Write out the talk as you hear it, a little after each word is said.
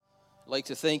I'd like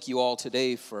to thank you all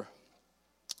today for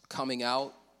coming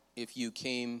out. If you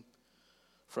came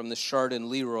from the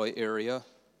Chardon-Leroy area.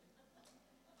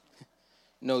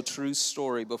 No, true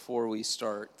story before we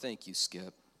start. Thank you,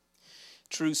 Skip.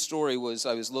 True story was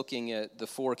I was looking at the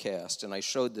forecast, and I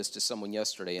showed this to someone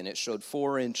yesterday, and it showed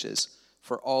 4 inches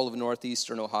for all of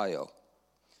northeastern Ohio.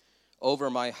 Over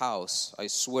my house, I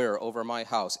swear, over my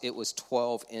house, it was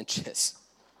 12 inches.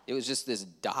 It was just this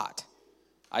dot.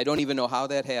 I don't even know how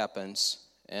that happens,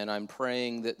 and I'm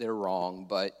praying that they're wrong,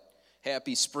 but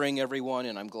happy spring, everyone,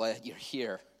 and I'm glad you're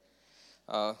here.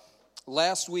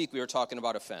 Last week, we were talking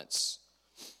about offense.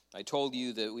 I told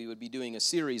you that we would be doing a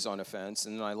series on offense,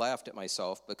 and then I laughed at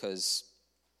myself because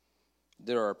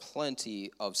there are plenty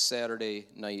of Saturday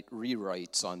night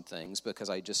rewrites on things because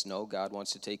I just know God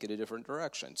wants to take it a different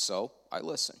direction, so I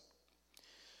listen.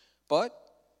 But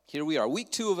here we are,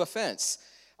 week 2 of offense.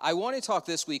 I want to talk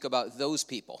this week about those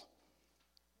people.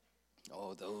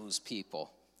 Oh, those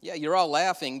people. Yeah, you're all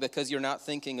laughing because you're not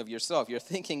thinking of yourself. You're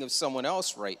thinking of someone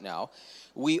else right now.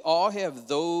 We all have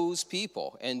those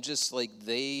people, and just like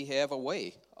they have a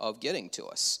way of getting to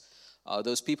us.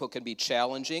 Those people can be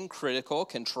challenging, critical,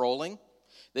 controlling.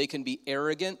 They can be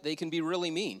arrogant. They can be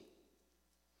really mean.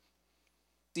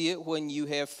 See it when you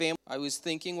have family. I was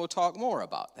thinking we'll talk more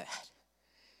about that.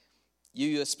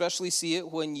 You especially see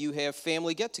it when you have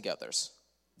family get-togethers.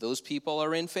 Those people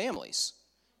are in families.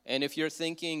 And if you're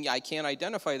thinking, I can't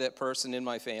identify that person in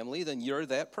my family, then you're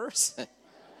that person.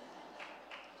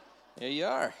 There you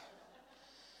are.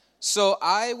 So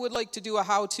I would like to do a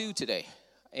how-to today.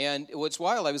 And what's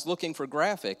wild, I was looking for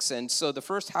graphics. And so the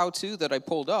first how-to that I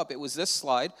pulled up, it was this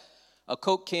slide. A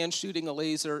Coke can shooting a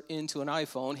laser into an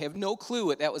iPhone. Have no clue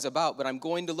what that was about, but I'm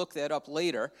going to look that up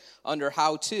later under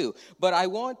how-to. But I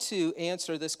want to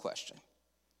answer this question.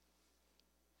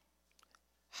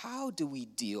 How do we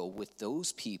deal with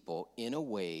those people in a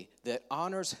way that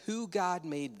honors who God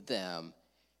made them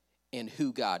and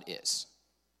who God is?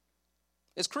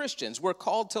 As Christians, we're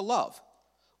called to love.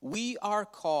 We are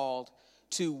called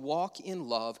to walk in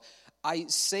love. I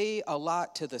say a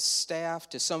lot to the staff,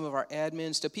 to some of our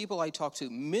admins, to people I talk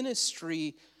to,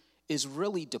 ministry is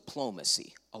really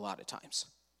diplomacy a lot of times.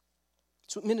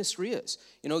 That's what ministry is.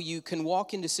 You know, you can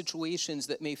walk into situations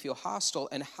that may feel hostile,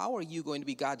 and how are you going to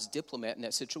be God's diplomat in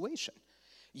that situation?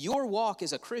 Your walk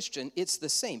as a Christian, it's the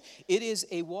same. It is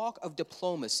a walk of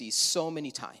diplomacy so many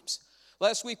times.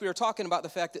 Last week we were talking about the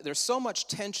fact that there's so much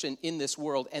tension in this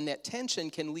world, and that tension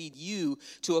can lead you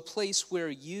to a place where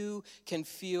you can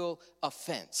feel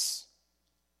offense.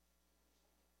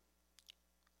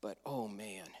 But oh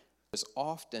man, there's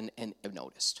often, and I've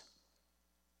noticed,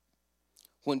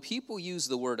 when people use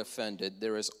the word offended,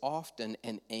 there is often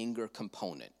an anger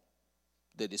component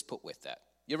that is put with that.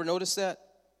 You ever notice that?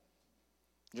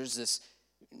 There's this,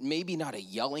 maybe not a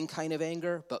yelling kind of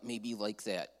anger, but maybe like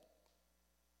that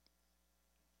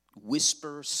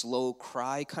whisper, slow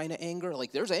cry kind of anger.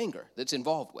 Like there's anger that's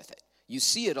involved with it. You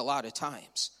see it a lot of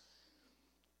times.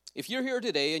 If you're here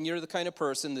today and you're the kind of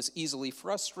person that's easily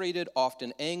frustrated,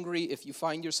 often angry, if you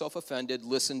find yourself offended,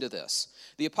 listen to this.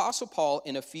 The Apostle Paul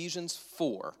in Ephesians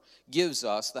 4 gives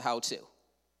us the how-to. I'm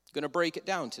going to break it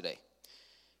down today.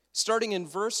 Starting in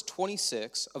verse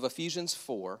 26 of Ephesians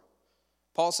 4,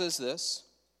 Paul says this,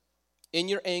 "In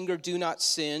your anger, do not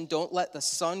sin. Don't let the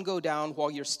sun go down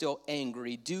while you're still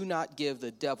angry. Do not give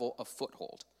the devil a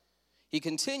foothold." He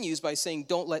continues by saying,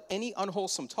 "Don't let any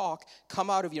unwholesome talk come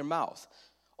out of your mouth.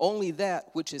 Only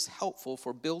that which is helpful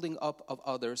for building up of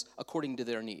others according to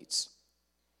their needs."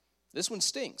 This one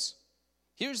stings.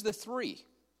 Here's the 3.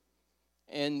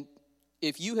 And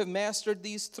if you have mastered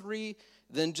these 3,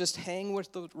 then just hang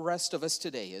with the rest of us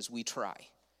today as we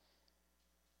try.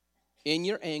 In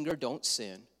your anger, don't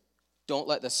sin. Don't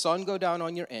let the sun go down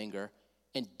on your anger,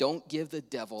 and don't give the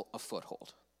devil a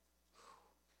foothold.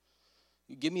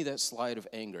 You give me that slide of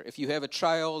anger. If you have a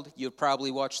child, you've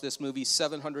probably watched this movie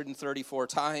 734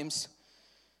 times.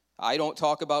 I don't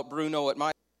talk about Bruno at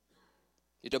my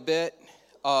a bit.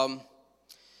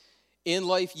 In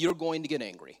life, you're going to get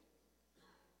angry.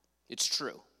 It's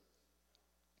true.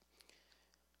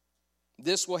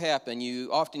 This will happen.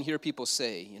 You often hear people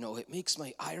say, you know, it makes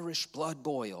my Irish blood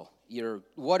boil. Your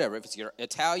whatever, if it's your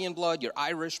Italian blood, your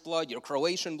Irish blood, your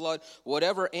Croatian blood,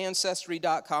 whatever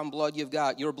Ancestry.com blood you've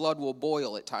got, your blood will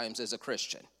boil at times as a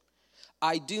Christian.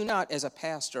 I do not, as a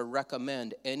pastor,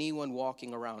 recommend anyone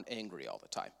walking around angry all the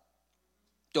time.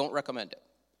 Don't recommend it.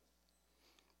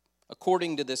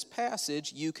 According to this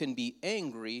passage, you can be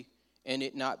angry and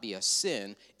it not be a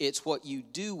sin. It's what you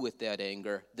do with that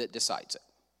anger that decides it.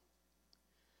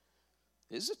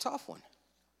 This is a tough one.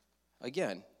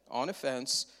 Again, on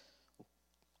offense,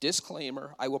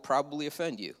 Disclaimer, I will probably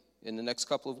offend you in the next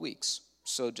couple of weeks,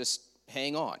 so just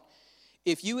hang on.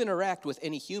 If you interact with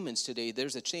any humans today,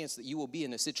 there's a chance that you will be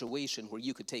in a situation where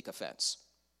you could take offense.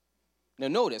 Now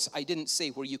notice, I didn't say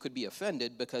where you could be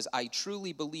offended, because I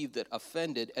truly believe that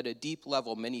offended at a deep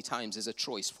level many times is a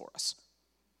choice for us.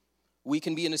 We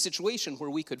can be in a situation where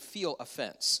we could feel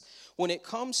offense. When it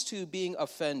comes to being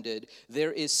offended,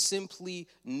 there is simply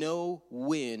no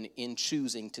win in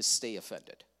choosing to stay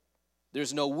offended.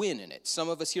 There's no win in it. Some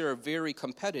of us here are very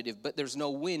competitive, but there's no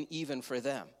win even for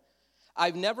them.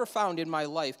 I've never found in my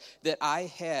life that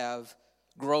I have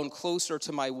grown closer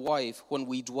to my wife when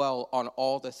we dwell on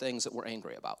all the things that we're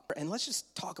angry about. And let's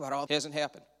just talk about all that hasn't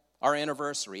happened. Our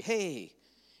anniversary. Hey,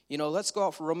 let's go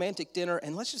out for romantic dinner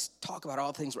and let's just talk about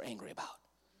all the things we're angry about.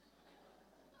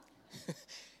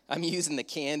 I'm using the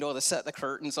candle to set the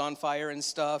curtains on fire and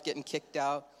stuff, getting kicked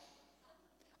out.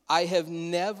 I have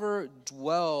never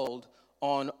dwelled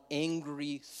on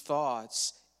angry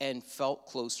thoughts and felt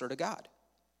closer to God.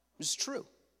 It's true.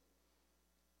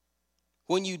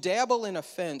 When you dabble in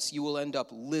offense, you will end up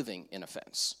living in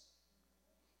offense.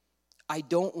 I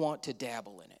don't want to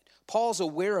dabble in it. Paul's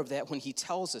aware of that when he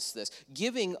tells us this,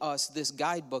 giving us this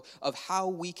guidebook of how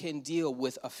we can deal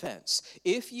with offense.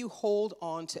 If you hold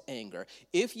on to anger,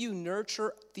 if you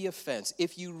nurture the offense,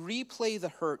 if you replay the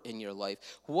hurt in your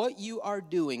life, what you are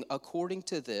doing, according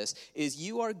to this, is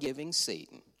you are giving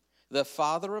Satan, the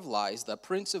father of lies, the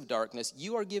prince of darkness,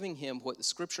 you are giving him what the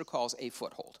scripture calls a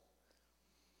foothold.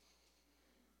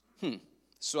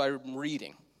 So I'm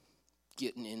reading,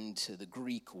 getting into the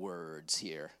Greek words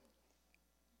here.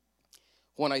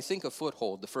 When I think of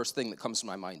foothold, the first thing that comes to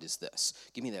my mind is this.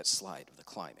 Give me that slide of the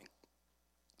climbing.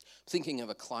 Thinking of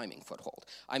a climbing foothold.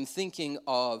 I'm thinking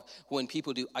of when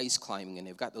people do ice climbing and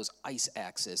they've got those ice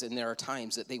axes, and there are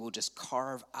times that they will just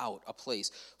carve out a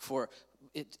place for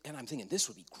it. And I'm thinking, this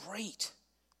would be great.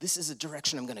 This is the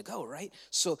direction I'm going to go, right?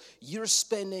 So you're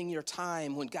spending your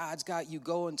time when God's got you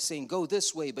going, saying, go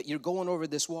this way, but you're going over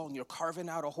this wall and you're carving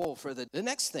out a hole for the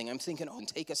next thing. I'm thinking, and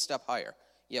take a step higher.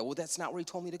 Yeah, well, that's not where he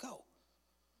told me to go.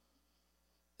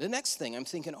 The next thing, I'm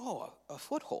thinking, a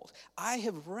foothold. I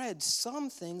have read some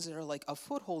things that are like a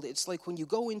foothold. It's like when you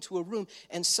go into a room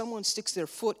and someone sticks their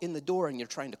foot in the door and you're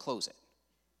trying to close it.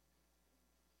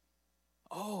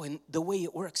 And the way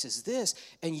it works is this,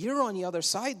 and you're on the other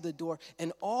side of the door,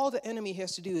 and all the enemy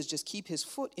has to do is just keep his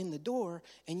foot in the door,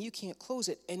 and you can't close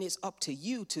it, and it's up to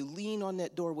you to lean on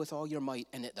that door with all your might,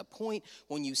 and at the point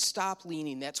when you stop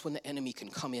leaning, that's when the enemy can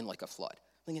come in like a flood.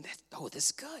 Thinking, this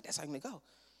is good, that's how I'm going to go.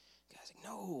 God's like,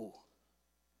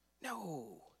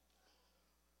 no.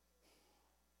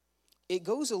 It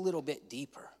goes a little bit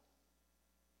deeper.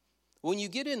 When you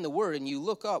get in the Word and you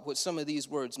look up what some of these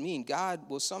words mean, God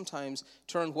will sometimes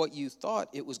turn what you thought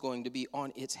it was going to be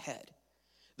on its head.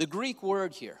 The Greek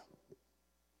word here,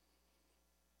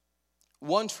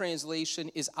 one translation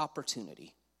is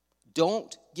opportunity.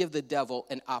 Don't give the devil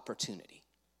an opportunity.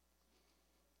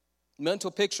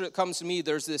 Mental picture that comes to me,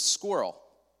 there's this squirrel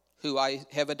who I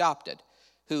have adopted,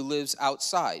 who lives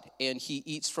outside, and he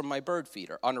eats from my bird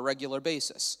feeder on a regular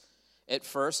basis. At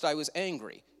first, I was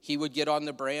angry. He would get on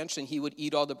the branch, and he would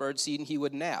eat all the bird seed, and he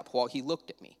would nap while he looked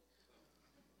at me.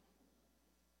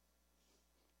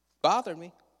 Bothered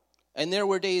me. And there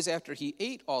were days after he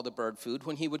ate all the bird food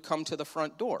when he would come to the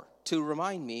front door to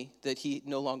remind me that he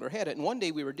no longer had it. And one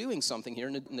day we were doing something here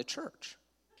in the church,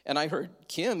 and I heard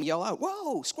Kim yell out,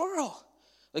 "Whoa, squirrel!"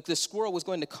 Like the squirrel was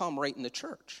going to come right in the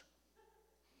church.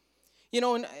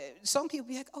 And some people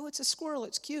be like, it's a squirrel,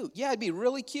 it's cute. Yeah, it'd be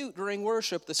really cute during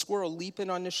worship, the squirrel leaping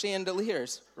on the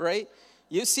chandeliers, right?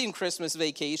 You've seen Christmas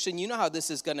Vacation. You know how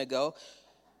this is going to go.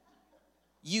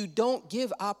 You don't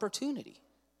give opportunity.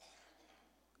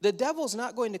 The devil's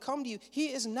not going to come to you.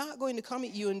 He is not going to come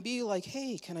at you and be like,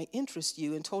 hey, can I interest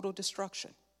you in total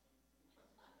destruction?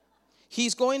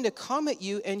 He's going to come at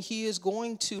you, and he is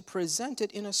going to present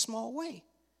it in a small way.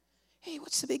 Hey,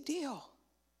 what's the big deal?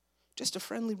 Just a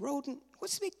friendly rodent?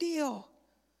 What's the big deal?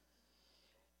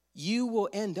 You will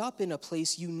end up in a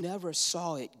place you never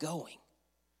saw it going.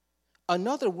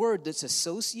 Another word that's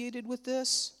associated with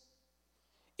this,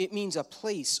 it means a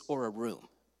place or a room.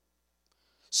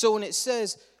 So when it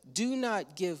says, do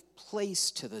not give place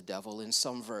to the devil in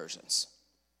some versions,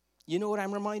 you know what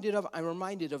I'm reminded of? I'm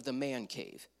reminded of the man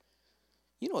cave.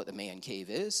 You know what the man cave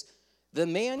is. The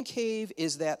man cave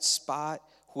is that spot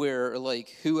where, like,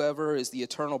 whoever is the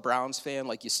eternal Browns fan,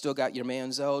 like, you still got your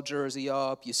Manziel jersey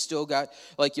up, you still got,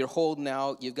 like, you're holding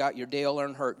out, you've got your Dale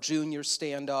Earnhardt Jr.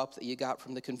 stand-up that you got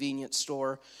from the convenience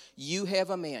store. You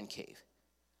have a man cave.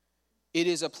 It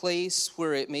is a place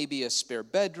where it may be a spare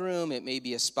bedroom, it may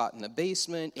be a spot in the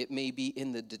basement, it may be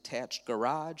in the detached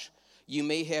garage. You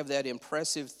may have that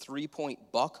impressive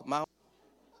 3-point buck mount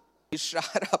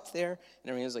shot up there, and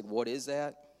everyone's like, what is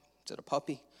that? Is it a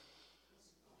puppy?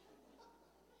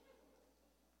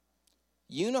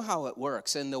 You know how it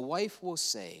works, and the wife will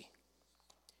say,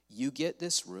 you get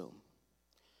this room,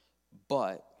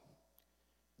 but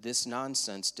this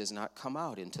nonsense does not come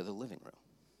out into the living room.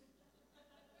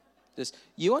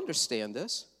 You understand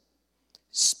this?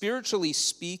 Spiritually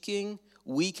speaking,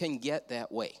 we can get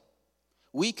that way.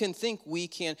 We can think we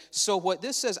can. So what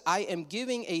this says, I am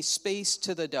giving a space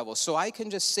to the devil. So I can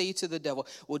just say to the devil,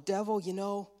 well, devil,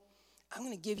 I'm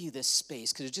going to give you this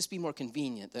space because it'd just be more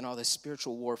convenient than all this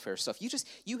spiritual warfare stuff.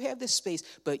 You have this space,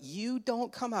 but you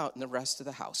don't come out in the rest of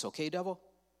the house, okay, devil?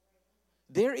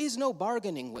 There is no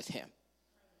bargaining with him.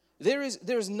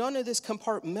 There's none of this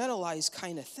compartmentalized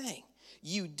kind of thing.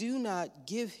 You do not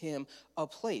give him a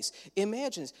place.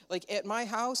 Imagine, like at my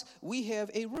house, we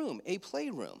have a room, a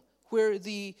playroom, where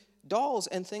the dolls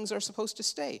and things are supposed to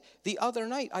stay. The other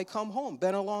night, I come home,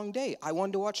 been a long day. I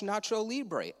wanted to watch Nacho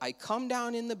Libre. I come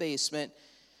down in the basement.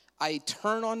 I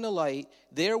turn on the light.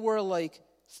 There were like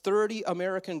 30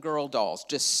 American Girl dolls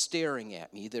just staring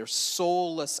at me. Their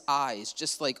soulless eyes,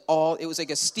 just like it was like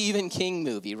a Stephen King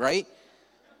movie, right?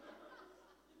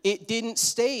 It didn't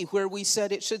stay where we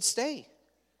said it should stay.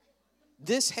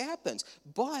 This happens,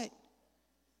 but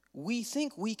we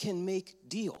think we can make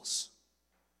deals.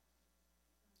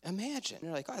 Imagine,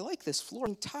 you're like, I like this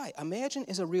flooring tie. Imagine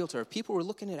as a realtor, if people were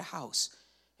looking at a house,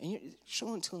 and you're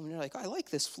showing to them, and you're like, I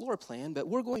like this floor plan, but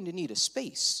we're going to need a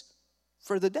space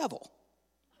for the devil.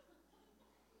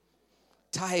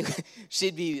 Ty,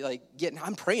 she'd be like,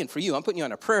 I'm praying for you. I'm putting you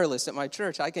on a prayer list at my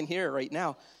church. I can hear it right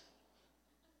now.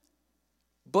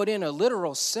 But in a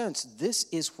literal sense, this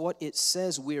is what it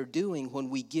says we're doing when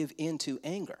we give in to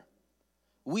anger.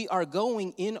 We are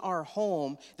going in our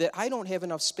home that I don't have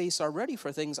enough space already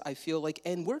for things I feel like,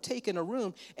 and we're taking a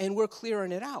room and we're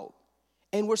clearing it out.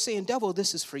 And we're saying, devil,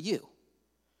 this is for you.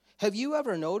 Have you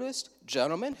ever noticed,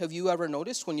 gentlemen,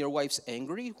 when your wife's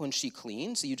angry when she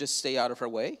cleans, you just stay out of her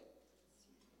way?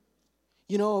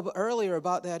 Earlier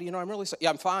about that, I'm really sorry.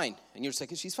 Yeah, I'm fine. And you're just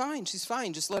like, she's fine,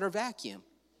 just let her vacuum.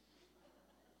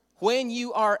 When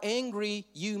you are angry,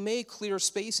 you may clear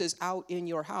spaces out in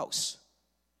your house.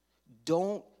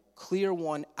 Don't clear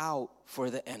one out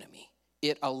for the enemy.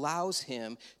 It allows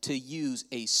him to use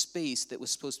a space that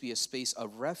was supposed to be a space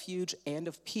of refuge and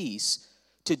of peace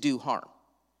to do harm.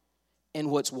 And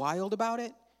what's wild about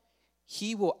it?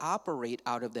 He will operate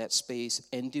out of that space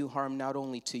and do harm not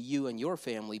only to you and your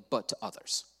family, but to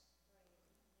others.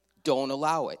 Don't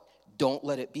allow it. Don't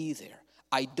let it be there.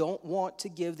 I don't want to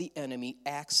give the enemy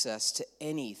access to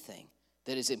anything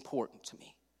that is important to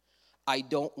me. I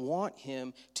don't want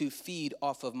him to feed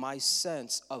off of my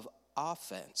sense of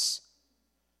offense.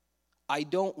 I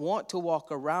don't want to walk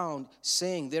around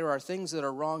saying there are things that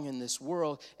are wrong in this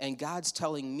world and God's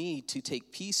telling me to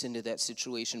take peace into that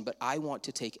situation, but I want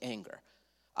to take anger.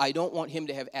 I don't want him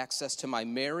to have access to my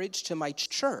marriage, to my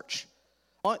church.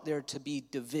 I want there to be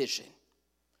division.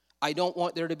 I don't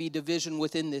want there to be division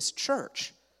within this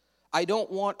church. I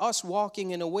don't want us walking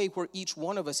in a way where each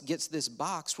one of us gets this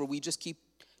box where we just keep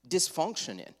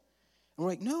dysfunction in. And we're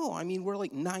like, no, we're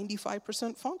like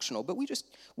 95% functional, but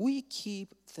we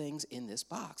keep things in this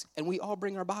box. And we all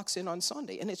bring our box in on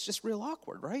Sunday, and it's just real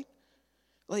awkward, right?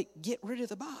 Like, get rid of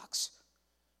the box.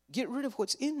 Get rid of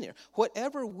what's in there.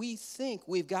 Whatever we think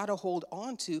we've got to hold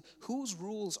on to, whose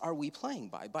rules are we playing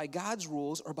by? By God's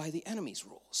rules or by the enemy's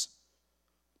rules?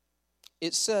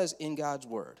 It says in God's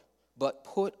word, but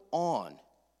put on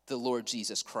the Lord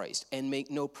Jesus Christ and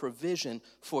make no provision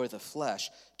for the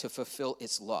flesh to fulfill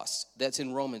its lusts. That's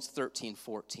in Romans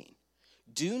 13:14.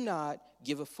 Do not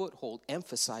give a foothold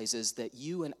emphasizes that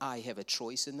you and I have a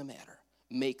choice in the matter.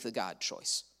 Make the God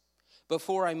choice.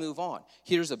 Before I move on,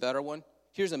 here's a better one.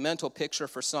 Here's a mental picture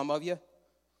for some of you.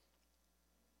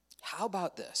 How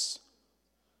about this?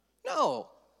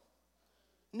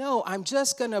 No, I'm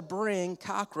just going to bring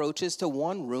cockroaches to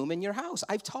one room in your house.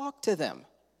 I've talked to them.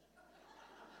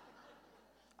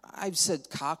 I've said,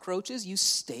 cockroaches, you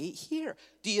stay here.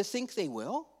 Do you think they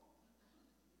will?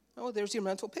 Oh, there's your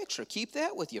mental picture. Keep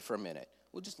that with you for a minute.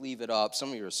 We'll just leave it up.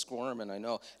 Some of you are squirming, I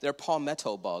know. They're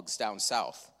palmetto bugs down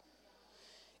south.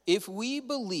 If we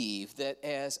believe that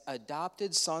as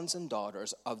adopted sons and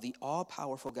daughters of the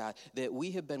all-powerful God, that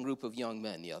we have been a group of young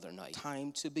men the other night,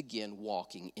 time to begin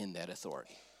walking in that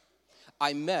authority.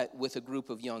 I met with a group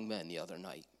of young men the other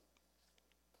night.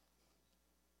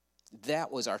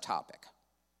 That was our topic.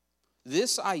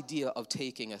 This idea of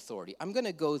taking authority, I'm going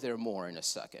to go there more in a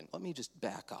second. Let me just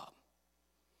back up.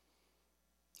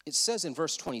 It says in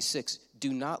verse 26,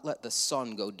 do not let the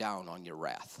sun go down on your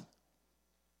wrath.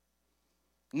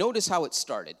 Notice how it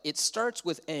started. It starts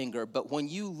with anger, but when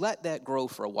you let that grow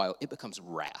for a while, it becomes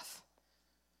wrath.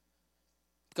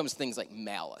 It becomes things like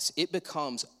malice. It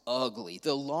becomes ugly.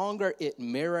 The longer it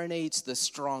marinates, the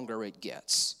stronger it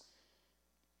gets.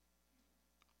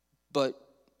 But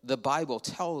the Bible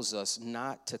tells us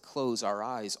not to close our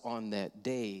eyes on that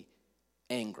day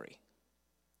angry.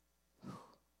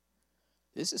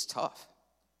 This is tough.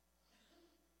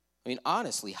 I mean,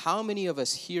 honestly, how many of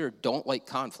us here don't like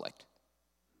conflict?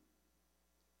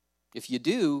 If you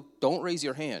do, don't raise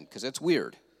your hand, because that's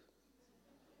weird.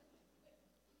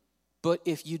 But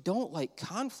if you don't like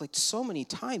conflict, so many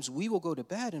times we will go to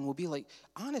bed and we'll be like,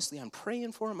 honestly, I'm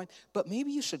praying for him, but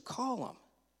maybe you should call him.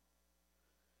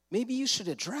 Maybe you should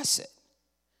address it.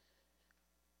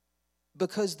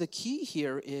 Because the key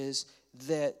here is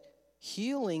that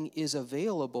healing is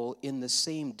available in the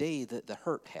same day that the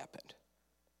hurt happened.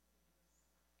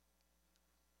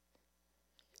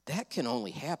 That can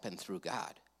only happen through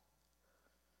God.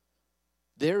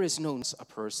 There is no a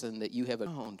person that you have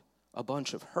found a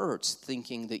bunch of hurts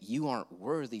thinking that you aren't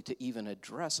worthy to even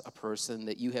address a person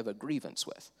that you have a grievance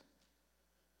with.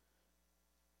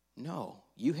 No,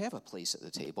 you have a place at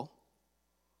the table.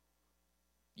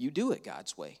 You do it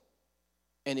God's way.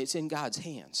 And it's in God's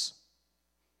hands.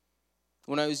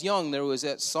 When I was young, there was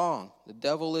that song, "The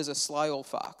Devil is a Sly Old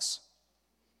Fox."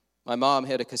 My mom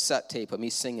had a cassette tape of me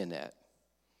singing that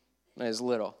when I was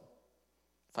little.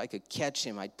 If I could catch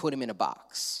him, I'd put him in a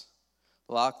box,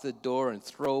 lock the door, and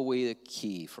throw away the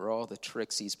key for all the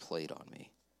tricks he's played on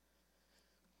me.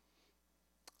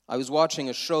 I was watching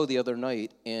a show the other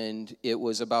night, and it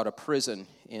was about a prison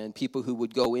and people who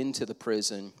would go into the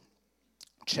prison,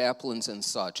 chaplains and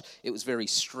such. It was very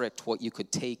strict what you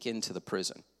could take into the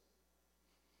prison.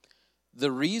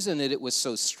 The reason that it was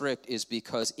so strict is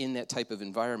because in that type of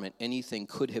environment, anything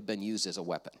could have been used as a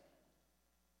weapon.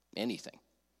 Anything.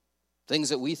 Things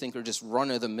that we think are just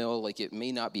run-of-the-mill, like it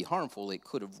may not be harmful, it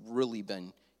could have really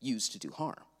been used to do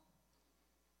harm.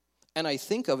 And I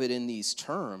think of it in these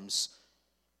terms,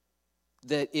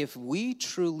 that if we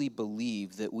truly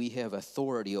believe that we have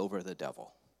authority over the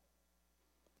devil,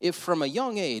 if from a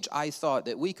young age I thought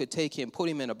that we could take him, put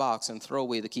him in a box, and throw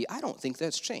away the key, I don't think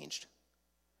that's changed.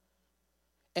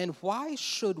 And why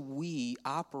should we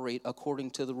operate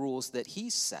according to the rules that he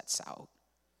sets out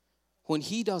when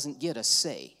he doesn't get a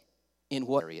say in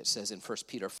what it says in 1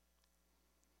 Peter?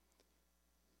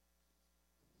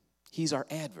 He's our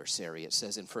adversary, it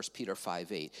says in 1 Peter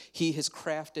 5:8. He has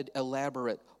crafted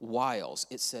elaborate wiles,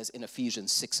 it says in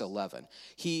Ephesians 6:11.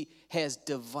 He has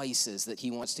devices that he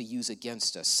wants to use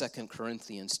against us, 2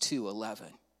 Corinthians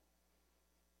 2:11.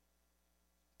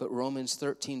 But Romans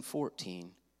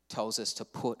 13:14 tells us to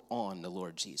put on the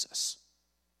Lord Jesus.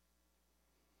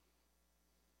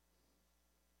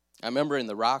 I remember in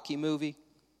the Rocky movie,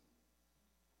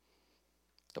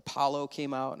 Apollo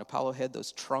came out, and Apollo had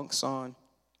those trunks on.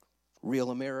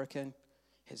 Real American,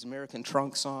 his American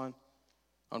trunks on.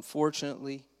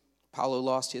 Unfortunately, Apollo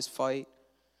lost his fight.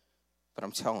 But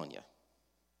I'm telling you,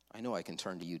 I know I can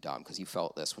turn to you, Dom, because you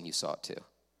felt this when you saw it too.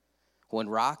 When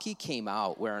Rocky came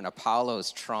out wearing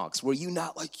Apollo's trunks, were you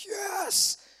not like,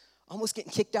 yes, almost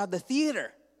getting kicked out of the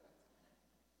theater?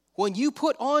 When you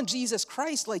put on Jesus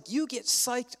Christ, like you get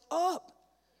psyched up.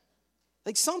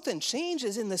 Like something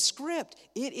changes in the script.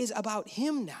 It is about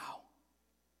him now.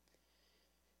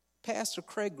 Pastor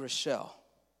Craig Rochelle,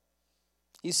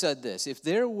 he said this: if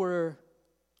there were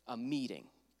a meeting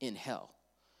in hell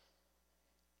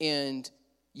and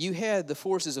you had the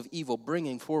forces of evil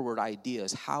bringing forward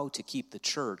ideas how to keep the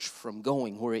church from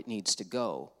going where it needs to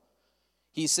go,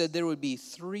 he said there would be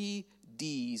 3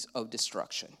 D's of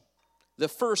destruction. The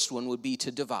first one would be to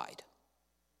divide.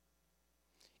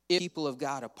 If people of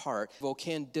God apart, evil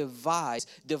can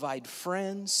divide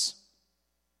friends,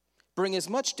 bring as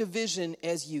much division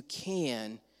as you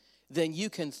can, then you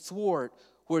can thwart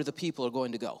where the people are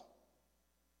going to go.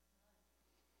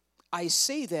 I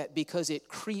say that because it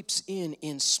creeps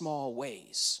in small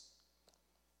ways.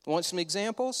 Want some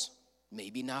examples?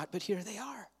 Maybe not, but here they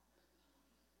are.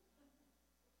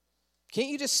 Can't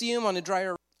you just see them on the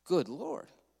dryer? Good Lord.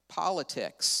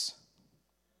 Politics.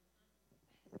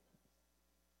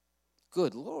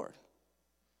 Good Lord.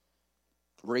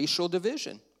 Racial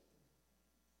division.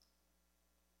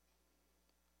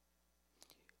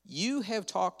 You have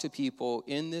talked to people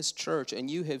in this church and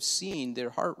you have seen their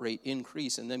heart rate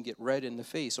increase and them get red in the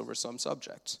face over some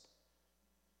subjects.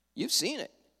 You've seen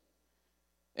it.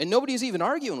 And nobody's even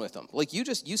arguing with them. Like, you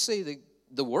say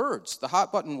the words, the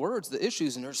hot button words, the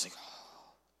issues, and they're just like, oh.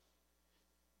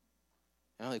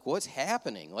 And I'm like, what's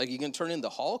happening? Like, you can turn into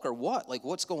Hulk or what? Like,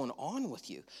 what's going on with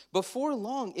you? Before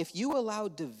long, if you allow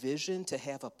division to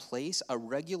have a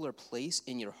regular place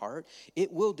in your heart,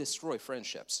 it will destroy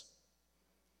friendships.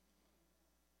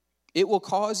 It will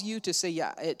cause you to say,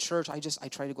 yeah, at church, I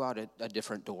try to go out a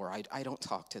different door. I don't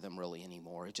talk to them really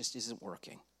anymore. It just isn't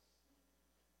working.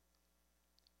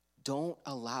 Don't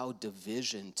allow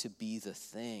division to be the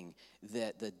thing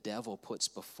that the devil puts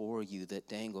before you that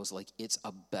dangles like it's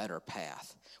a better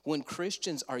path. When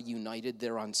Christians are united,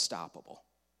 they're unstoppable.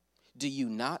 Do you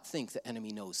not think the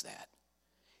enemy knows that?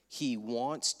 He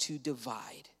wants to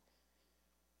divide.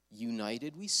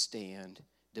 United we stand,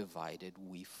 divided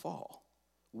we fall.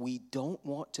 We don't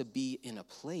want to be in a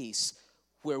place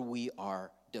where we are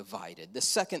divided. The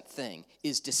second thing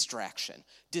is distraction.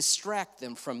 Distract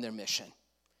them from their mission.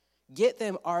 Get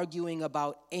them arguing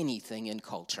about anything in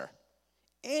culture.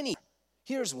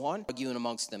 Here's one, arguing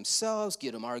amongst themselves,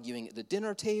 get them arguing at the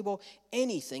dinner table,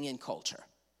 anything in culture.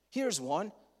 Here's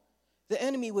one. The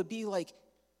enemy would be like,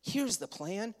 here's the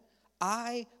plan.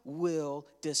 I will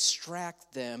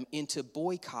distract them into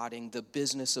boycotting the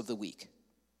business of the week.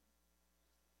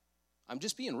 I'm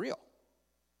just being real.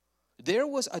 There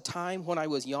was a time when I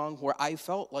was young where I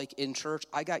felt like in church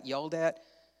I got yelled at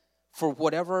for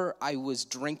whatever I was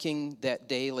drinking that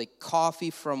day, like coffee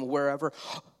from wherever.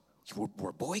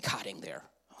 We're boycotting there.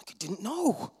 I'm like, I didn't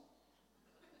know.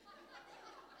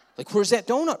 Like, where's that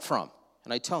donut from?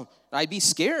 And I tell them, I'd be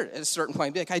scared at a certain point.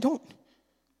 I'd be like, I don't.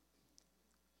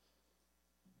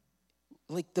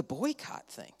 Like the boycott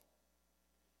thing.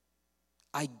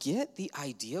 I get the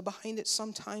idea behind it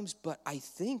sometimes, but I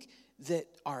think that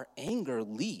our anger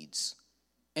leads,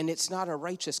 and it's not a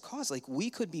righteous cause. Like, we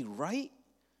could be right,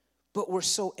 but we're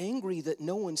so angry that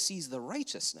no one sees the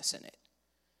righteousness in it.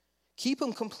 Keep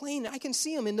them complaining. I can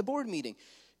see them in the board meeting.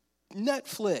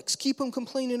 Netflix. Keep them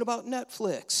complaining about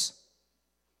Netflix.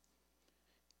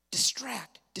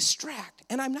 Distract.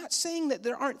 And I'm not saying that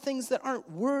there aren't things that aren't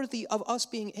worthy of us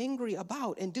being angry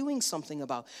about and doing something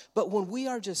about. But when we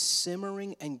are just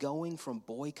simmering and going from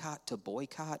boycott to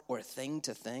boycott or thing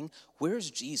to thing, where's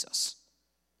Jesus?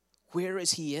 Where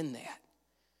is he in that?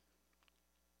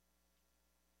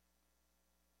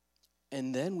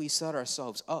 And then we set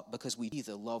ourselves up because we see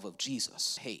the love of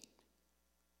Jesus hate.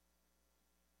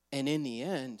 And in the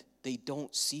end, they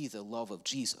don't see the love of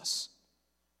Jesus.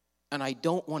 And I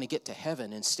don't want to get to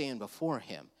heaven and stand before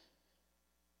him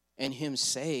and him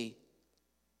say,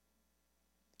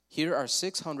 here are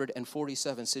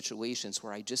 647 situations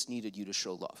where I just needed you to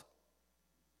show love.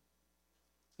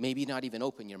 Maybe not even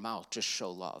open your mouth, just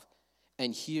show love.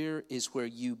 And here is where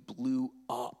you blew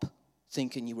up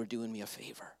thinking you were doing me a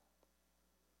favor.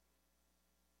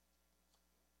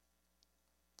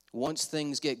 Once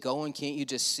things get going, can't you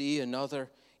just see another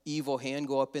evil hand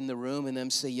go up in the room and them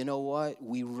say, you know what?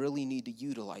 We really need to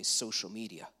utilize social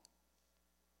media.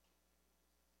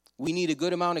 We need a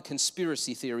good amount of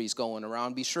conspiracy theories going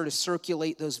around. Be sure to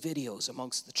circulate those videos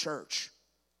amongst the church.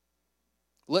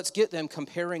 Let's get them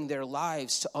comparing their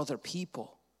lives to other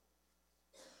people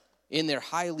in their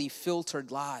highly filtered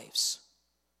lives.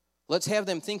 Let's have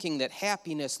them thinking that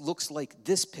happiness looks like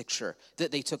this picture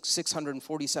that they took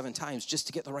 647 times just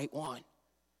to get the right one.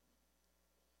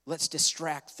 Let's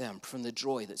distract them from the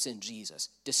joy that's in Jesus.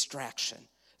 Distraction.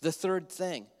 The third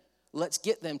thing, let's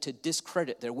get them to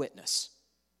discredit their witness.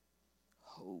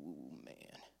 Oh,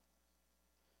 man.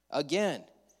 Again,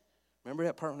 remember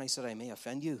that part when I said I may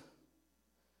offend you?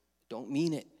 Don't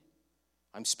mean it.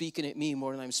 I'm speaking at me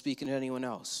more than I'm speaking at anyone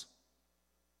else.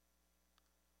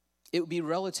 It would be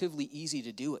relatively easy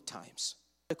to do at times.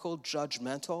 Critical,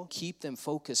 judgmental, keep them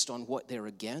focused on what they're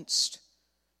against.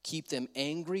 Keep them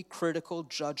angry, critical,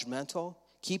 judgmental.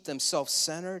 Keep them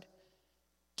self-centered.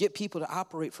 Get people to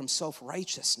operate from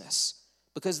self-righteousness.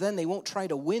 Because then they won't try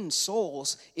to win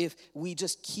souls if we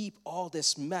just keep all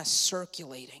this mess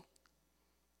circulating.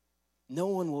 No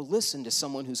one will listen to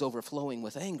someone who's overflowing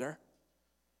with anger.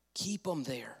 Keep them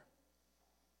there.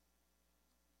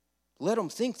 Let them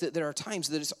think that there are times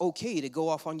that it's okay to go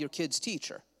off on your kid's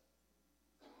teacher.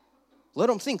 Let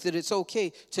them think that it's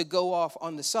okay to go off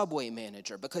on the subway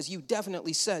manager because you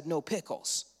definitely said no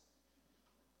pickles.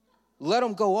 Let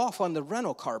them go off on the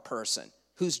rental car person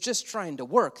who's just trying to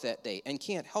work that day and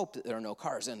can't help that there are no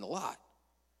cars in the lot.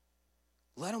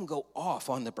 Let them go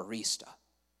off on the barista.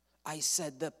 I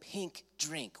said the pink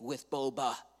drink with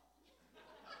boba.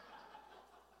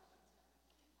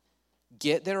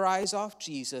 Get their eyes off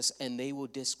Jesus and they will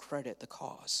discredit the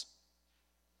cause.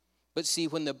 But see,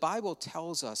 when the Bible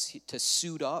tells us to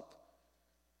suit up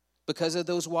because of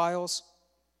those wiles,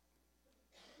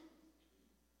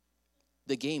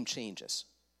 the game changes.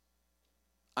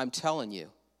 I'm telling you.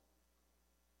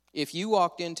 If you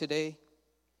walked in today,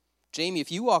 Jamie,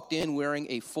 if you walked in wearing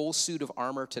a full suit of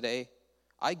armor today,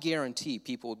 I guarantee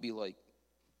people would be like,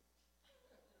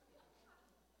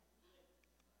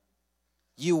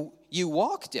 you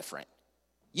walk different.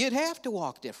 You'd have to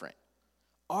walk different.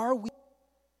 Are we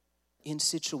in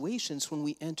situations when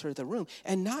we enter the room?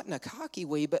 And not in a cocky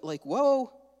way, but like,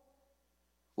 whoa,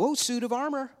 suit of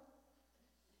armor.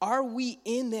 Are we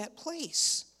in that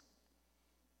place?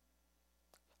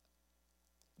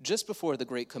 Just before the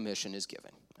Great Commission is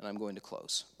given, and I'm going to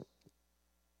close,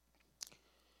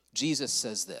 Jesus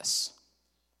says this: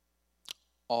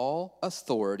 all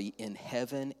authority in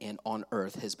heaven and on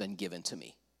earth has been given to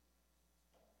me.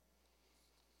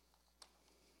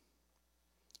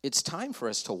 It's time for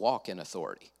us to walk in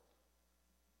authority.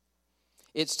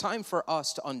 It's time for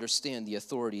us to understand the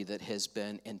authority that has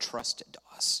been entrusted to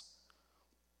us.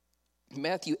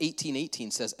 Matthew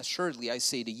 18:18 says, assuredly I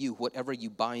say to you, whatever you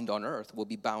bind on earth will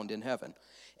be bound in heaven,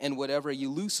 and whatever you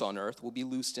loose on earth will be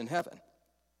loosed in heaven.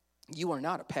 You are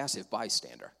not a passive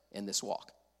bystander in this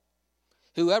walk.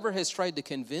 Whoever has tried to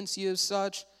convince you of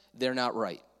such, they're not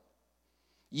right.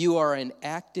 You are an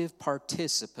active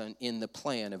participant in the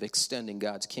plan of extending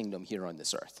God's kingdom here on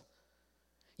this earth.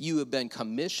 You have been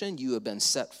commissioned, you have been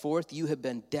set forth, you have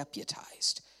been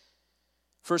deputized.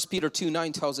 1 Peter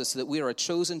 2:9 tells us that we are a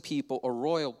chosen people, a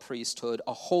royal priesthood,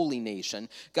 a holy nation,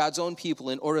 God's own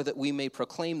people, in order that we may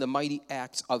proclaim the mighty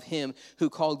acts of him who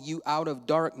called you out of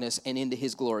darkness and into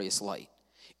his glorious light.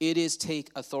 It is take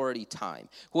authority time.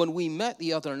 When we met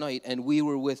the other night and we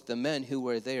were with the men who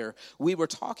were there, we were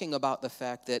talking about the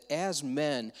fact that as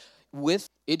men,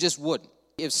 it just wouldn't.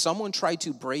 If someone tried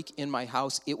to break in my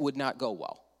house, it would not go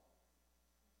well.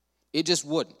 It just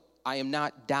wouldn't. I am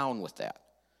not down with that.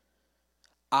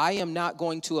 I am not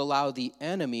going to allow the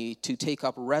enemy to take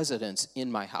up residence in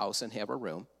my house and have a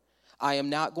room. I am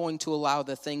not going to allow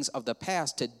the things of the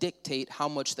past to dictate how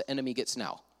much the enemy gets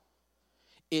now.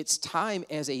 It's time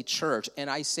as a church, and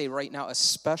I say right now,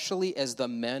 especially as the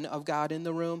men of God in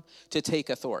the room, to take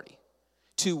authority,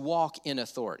 to walk in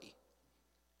authority.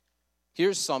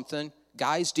 Here's something.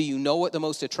 Guys, do you know what the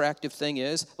most attractive thing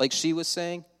is? Like she was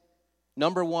saying,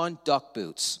 number one, duck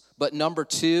boots. But number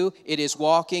two, it is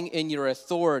walking in your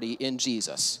authority in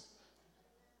Jesus.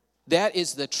 That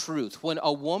is the truth. When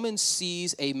a woman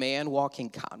sees a man walking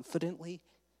confidently,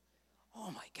 oh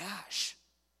my gosh.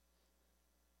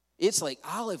 It's like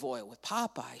olive oil with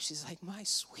Popeye. She's like, my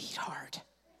sweetheart.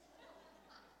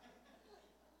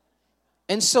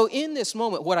 And so in this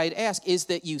moment, what I'd ask is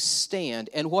that you stand.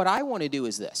 And what I want to do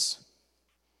is this.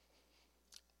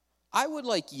 I would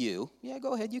like you,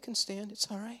 go ahead, you can stand. It's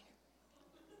all right.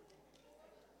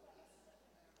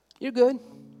 You're good.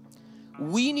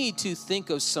 We need to think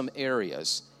of some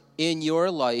areas in your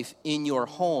life, in your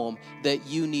home, that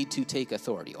you need to take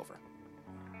authority over.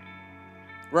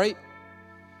 Right?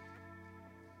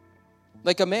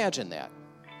 Like imagine that.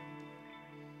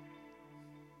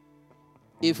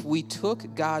 If we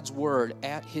took God's word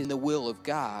at the will of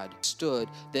God, stood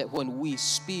that when we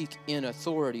speak in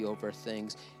authority over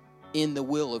things, in the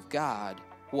will of God,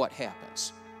 what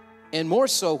happens? And more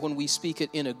so when we speak it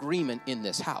in agreement in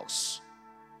this house.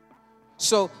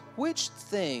 So, which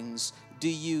things do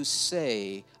you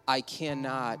say I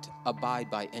cannot abide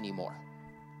by anymore?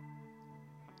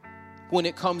 When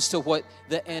it comes to what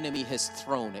the enemy has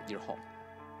thrown at your home.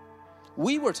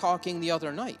 We were talking the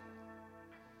other night.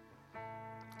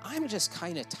 I'm just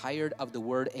kind of tired of the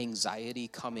word anxiety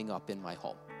coming up in my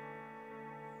home.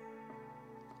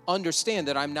 Understand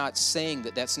that I'm not saying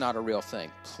that that's not a real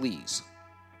thing, please.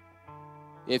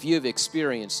 If you've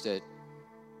experienced it,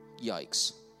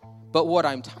 yikes. But what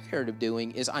I'm tired of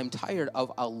doing is I'm tired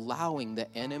of allowing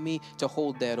the enemy to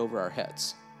hold that over our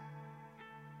heads.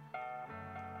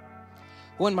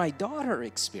 When my daughter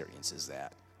experiences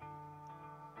that,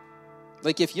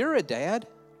 like if you're a dad,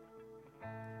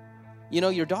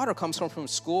 your daughter comes home from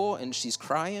school and she's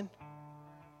crying.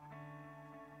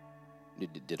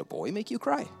 Did a boy make you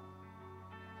cry?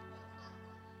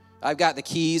 I've got the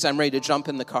keys, I'm ready to jump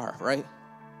in the car, right?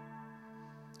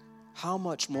 How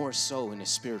much more so in a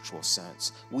spiritual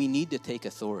sense? We need to take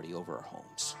authority over our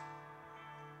homes.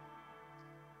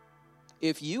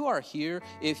 If you are here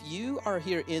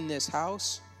in this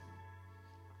house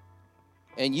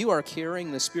and you are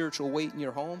carrying the spiritual weight in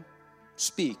your home,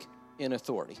 speak in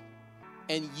authority.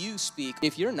 And you speak.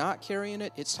 If you're not carrying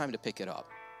it, it's time to pick it up.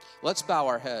 Let's bow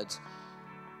our heads.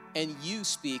 and you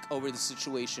speak over the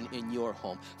situation in your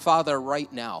home. Father,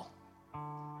 right now,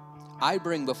 I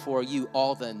bring before you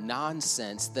all the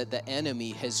nonsense that the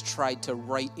enemy has tried to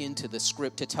write into the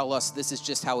script to tell us this is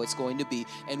just how it's going to be,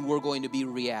 and we're going to be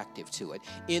reactive to it.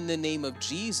 In the name of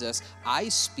Jesus, I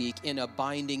speak in a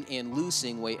binding and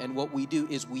loosing way, and what we do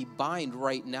is we bind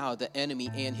right now the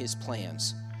enemy and his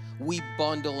plans. We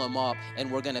bundle them up,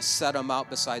 and we're going to set them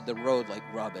out beside the road like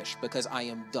rubbish, because I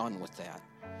am done with that.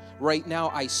 Right now,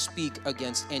 I speak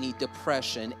against any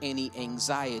depression, any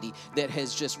anxiety that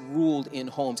has just ruled in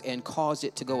homes and caused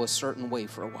it to go a certain way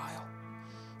for a while.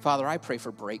 Father, I pray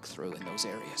for breakthrough in those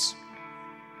areas.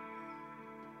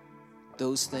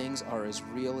 Those things are as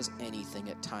real as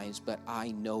anything at times, but I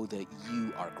know that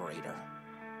you are greater.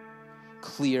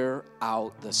 Clear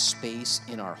out the space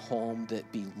in our home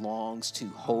that belongs to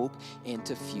hope and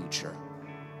to future.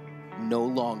 No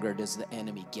longer does the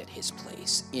enemy get his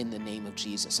place. In the name of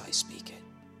Jesus, I speak it.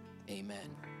 Amen.